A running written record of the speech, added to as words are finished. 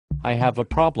I have a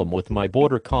problem with my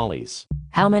border collies.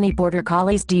 How many border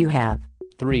collies do you have?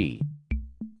 3.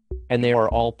 And they are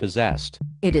all possessed.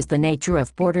 It is the nature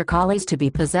of border collies to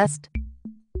be possessed.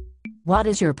 What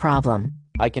is your problem?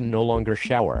 I can no longer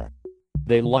shower.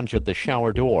 They lunge at the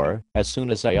shower door as soon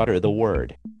as I utter the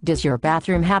word. Does your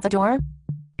bathroom have a door?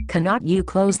 Cannot you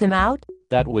close them out?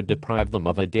 That would deprive them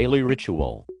of a daily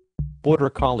ritual. Border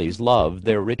collies love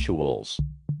their rituals.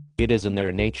 It is in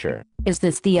their nature. Is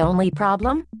this the only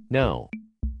problem? No.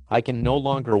 I can no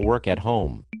longer work at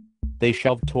home. They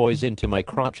shove toys into my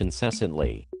crotch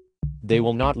incessantly. They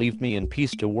will not leave me in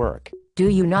peace to work. Do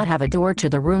you not have a door to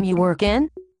the room you work in?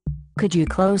 Could you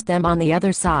close them on the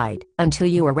other side until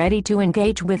you are ready to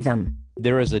engage with them?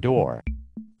 There is a door,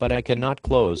 but I cannot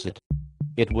close it.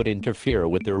 It would interfere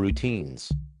with their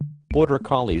routines. Border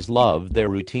collies love their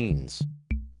routines.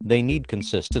 They need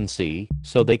consistency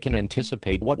so they can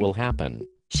anticipate what will happen.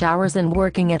 Showers and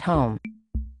working at home.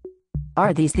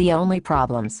 Are these the only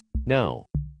problems? No.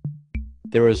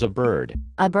 There is a bird.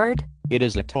 A bird? It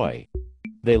is a toy.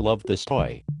 They love this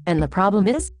toy. And the problem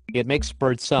is? It makes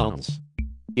bird sounds.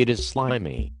 It is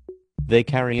slimy. They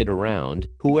carry it around,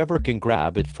 whoever can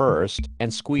grab it first,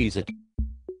 and squeeze it.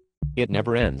 It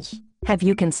never ends. Have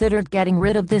you considered getting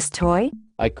rid of this toy?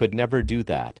 I could never do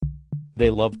that. They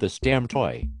love this damn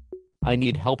toy. I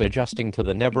need help adjusting to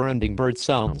the never-ending bird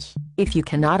sounds. If you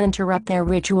cannot interrupt their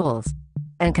rituals,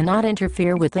 and cannot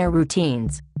interfere with their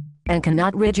routines, and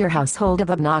cannot rid your household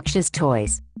of obnoxious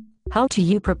toys, how do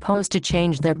you propose to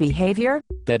change their behavior?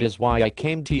 That is why I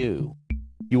came to you.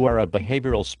 You are a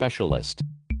behavioral specialist.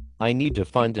 I need to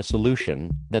find a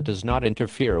solution that does not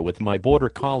interfere with my border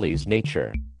collie's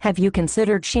nature. Have you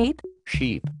considered sheep?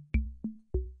 Sheep.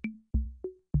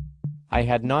 I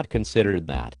had not considered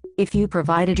that. If you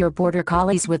provided your border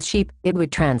collies with sheep, it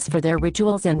would transfer their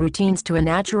rituals and routines to a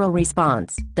natural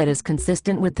response that is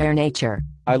consistent with their nature.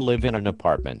 I live in an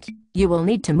apartment. You will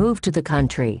need to move to the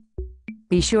country.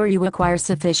 Be sure you acquire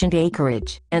sufficient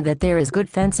acreage, and that there is good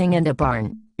fencing and a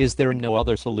barn. Is there no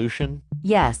other solution?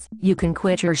 Yes, you can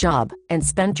quit your job and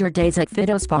spend your days at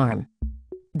Fido's farm.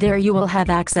 There you will have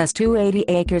access to 80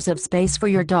 acres of space for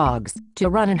your dogs to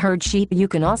run and herd sheep. You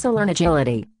can also learn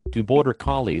agility. Do border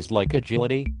collies like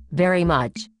agility? Very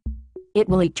much. It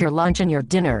will eat your lunch and your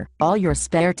dinner, all your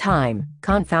spare time,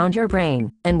 confound your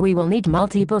brain, and we will need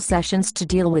multiple sessions to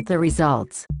deal with the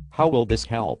results. How will this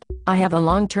help? I have a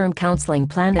long-term counseling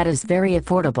plan that is very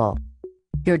affordable.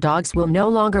 Your dogs will no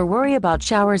longer worry about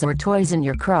showers or toys in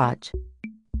your crotch.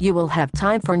 You will have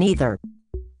time for neither.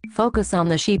 Focus on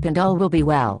the sheep and all will be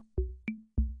well.